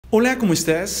Hola, ¿cómo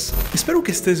estás? Espero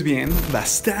que estés bien,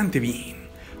 bastante bien.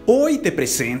 Hoy te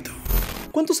presento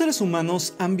 ¿cuántos seres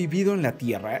humanos han vivido en la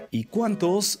Tierra y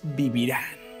cuántos vivirán?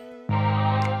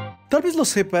 Tal vez lo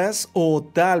sepas o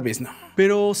tal vez no.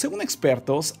 Pero según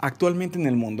expertos, actualmente en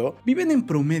el mundo viven en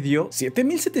promedio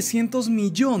 7.700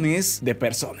 millones de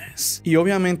personas. Y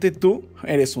obviamente tú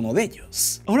eres uno de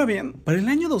ellos. Ahora bien, para el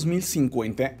año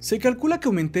 2050 se calcula que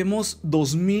aumentemos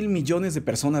 2.000 millones de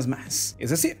personas más. Es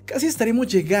decir, casi estaremos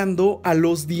llegando a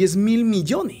los 10.000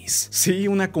 millones. Sí,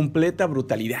 una completa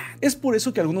brutalidad. Es por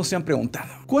eso que algunos se han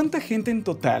preguntado, ¿cuánta gente en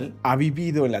total ha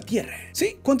vivido en la Tierra?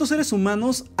 Sí, ¿cuántos seres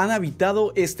humanos han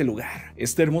habitado este lugar?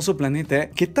 Este hermoso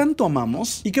planeta que tanto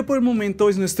amamos y que por el momento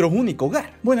es nuestro único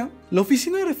hogar. Bueno, la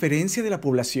Oficina de Referencia de la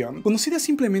Población, conocida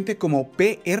simplemente como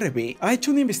PRB, ha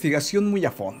hecho una investigación muy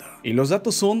a fondo y los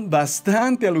datos son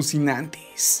bastante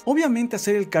alucinantes. Obviamente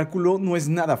hacer el cálculo no es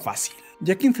nada fácil,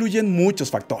 ya que influyen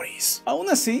muchos factores. Aún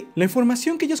así, la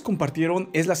información que ellos compartieron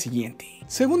es la siguiente.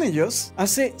 Según ellos,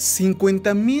 hace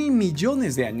 50.000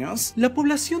 millones de años, la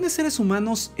población de seres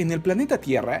humanos en el planeta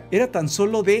Tierra era tan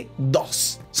solo de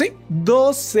 2. Sí,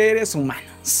 2 seres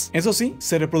humanos. Eso sí,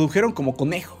 se reprodujeron como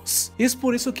conejos. Es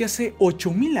por eso que hace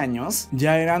 8.000 años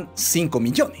ya eran 5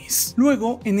 millones.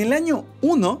 Luego, en el año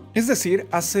 1, es decir,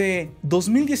 hace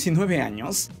 2019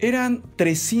 años, eran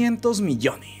 300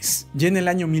 millones. Ya en el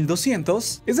año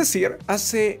 1200, es decir,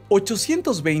 hace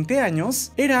 820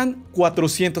 años, eran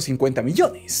 450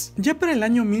 millones. Ya para el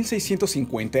año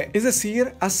 1650, es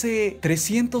decir, hace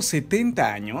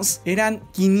 370 años, eran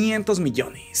 500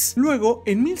 millones. Luego,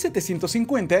 en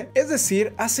 1750, es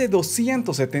decir, hace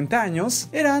 270 años,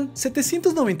 eran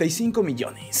 795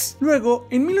 millones. Luego,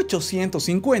 en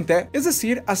 1850, es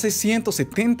decir, hace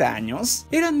 170 años,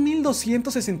 eran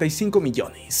 1265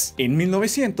 millones. En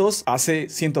 1900, hace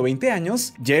 120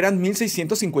 años, ya eran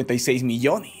 1656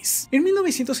 millones. En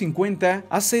 1950,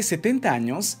 hace 70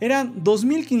 años, eran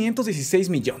 2516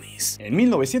 millones. En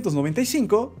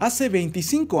 1995, hace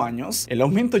 25 años, el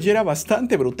aumento ya era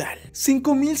bastante brutal,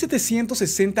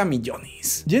 5760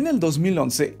 millones. Ya en el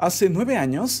 2011, hace 9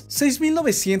 años,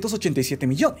 6987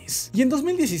 millones. Y en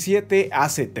 2017,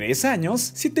 hace 3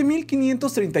 años,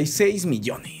 7536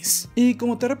 millones. Y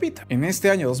como te repito, en este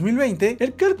año 2020,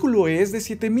 el cálculo es de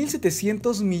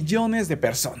 7700 millones de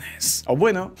personas. O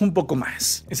bueno, un poco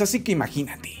más. Es así que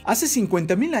imagínate, hace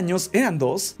 50.000 años eran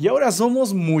 2 y ahora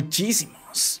somos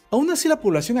muchísimos. Aún así, la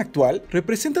población actual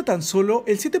representa tan solo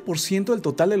el 7% del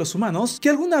total de los humanos que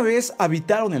alguna vez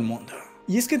habitaron el mundo.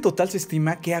 Y es que en total se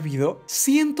estima que ha habido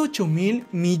 108.000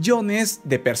 millones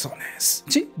de personas.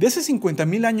 Sí, de hace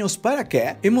 50.000 años para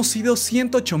acá, hemos sido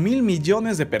 108.000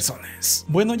 millones de personas.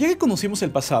 Bueno, ya que conocimos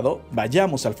el pasado,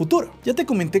 vayamos al futuro. Ya te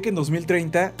comenté que en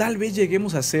 2030 tal vez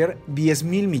lleguemos a ser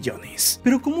 10.000 millones.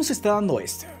 Pero ¿cómo se está dando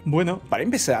esto? Bueno, para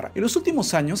empezar, en los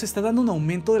últimos años se está dando un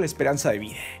aumento de la esperanza de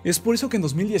vida. Es por eso que en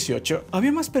 2018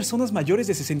 había más personas mayores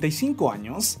de 65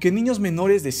 años que niños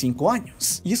menores de 5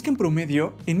 años. Y es que en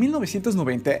promedio, en 1990,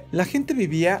 la gente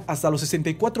vivía hasta los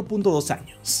 64.2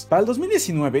 años. Para el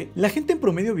 2019, la gente en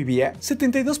promedio vivía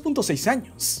 72.6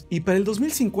 años. Y para el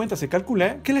 2050 se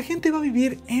calcula que la gente va a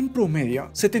vivir en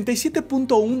promedio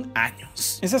 77.1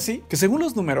 años. Es así que según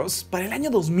los números, para el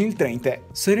año 2030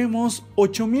 seremos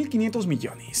 8.500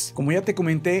 millones. Como ya te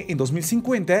comenté, en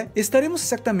 2050 estaremos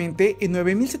exactamente en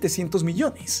 9.700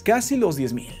 millones, casi los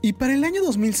 10.000. Y para el año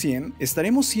 2100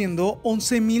 estaremos siendo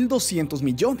 11.200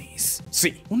 millones.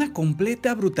 Sí, una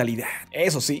completa brutalidad.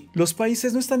 Eso sí, los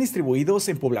países no están distribuidos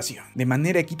en población de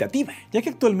manera equitativa, ya que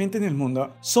actualmente en el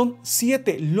mundo son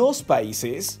 7 los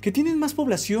países que tienen más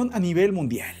población a nivel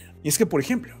mundial. Y es que, por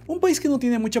ejemplo, un país que no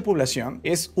tiene mucha población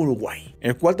es Uruguay,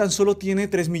 el cual tan solo tiene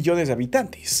 3 millones de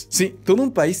habitantes. Sí, todo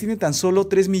un país tiene tan solo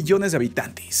 3 millones de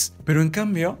habitantes. Pero en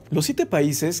cambio, los 7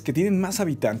 países que tienen más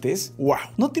habitantes, wow,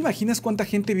 no te imaginas cuánta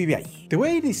gente vive ahí. Te voy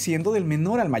a ir diciendo del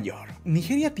menor al mayor.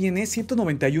 Nigeria tiene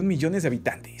 191 millones de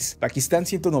habitantes, Pakistán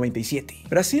 197,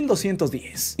 Brasil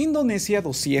 210, Indonesia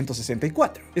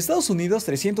 264, Estados Unidos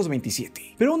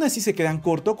 327, pero aún así se quedan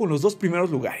corto con los 2 primeros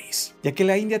lugares, ya que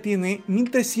la India tiene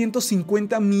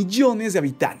 1.350 millones de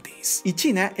habitantes y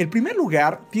China, el primer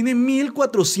lugar, tiene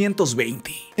 1.420.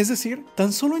 Es decir,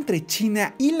 tan solo entre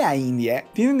China y la India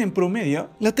tienen en promedio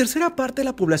la tercera parte de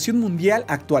la población mundial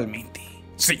actualmente.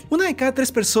 Sí, una de cada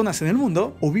 3 personas en el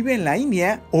mundo o vive en la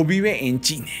India o vive en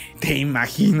China. ¿Te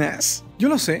imaginas? Yo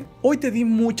lo sé, hoy te di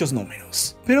muchos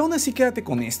números, pero aún así quédate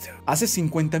con esto. Hace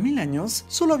 50.000 años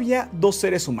solo había 2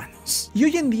 seres humanos, y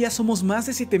hoy en día somos más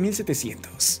de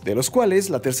 7.700, de los cuales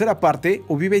la tercera parte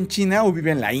o vive en China o vive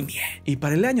en la India. Y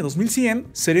para el año 2100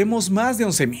 seremos más de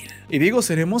 11.000. Y digo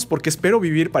seremos porque espero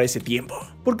vivir para ese tiempo,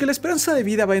 porque la esperanza de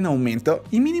vida va en aumento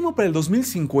y mínimo para el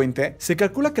 2050 se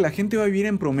calcula que la gente va a vivir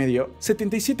en promedio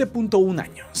 77.1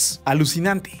 años.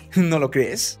 Alucinante, ¿no lo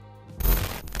crees?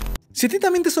 Si a ti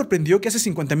también te sorprendió que hace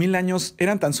 50.000 años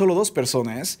eran tan solo 2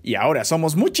 personas y ahora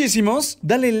somos muchísimos,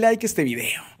 dale like a este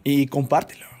video y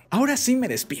compártelo. Ahora sí me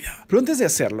despido, pero antes de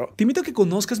hacerlo, te invito a que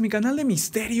conozcas mi canal de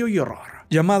misterio y horror,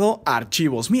 llamado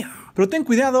Archivos Miedo. Pero ten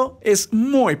cuidado, es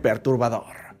muy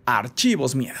perturbador.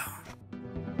 Archivos Miedo.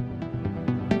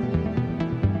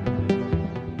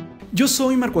 Yo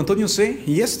soy MarcoAntonioC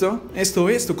y esto es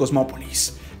tu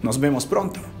Cosmópolis. Nos vemos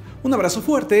pronto. Un abrazo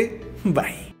fuerte,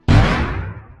 bye.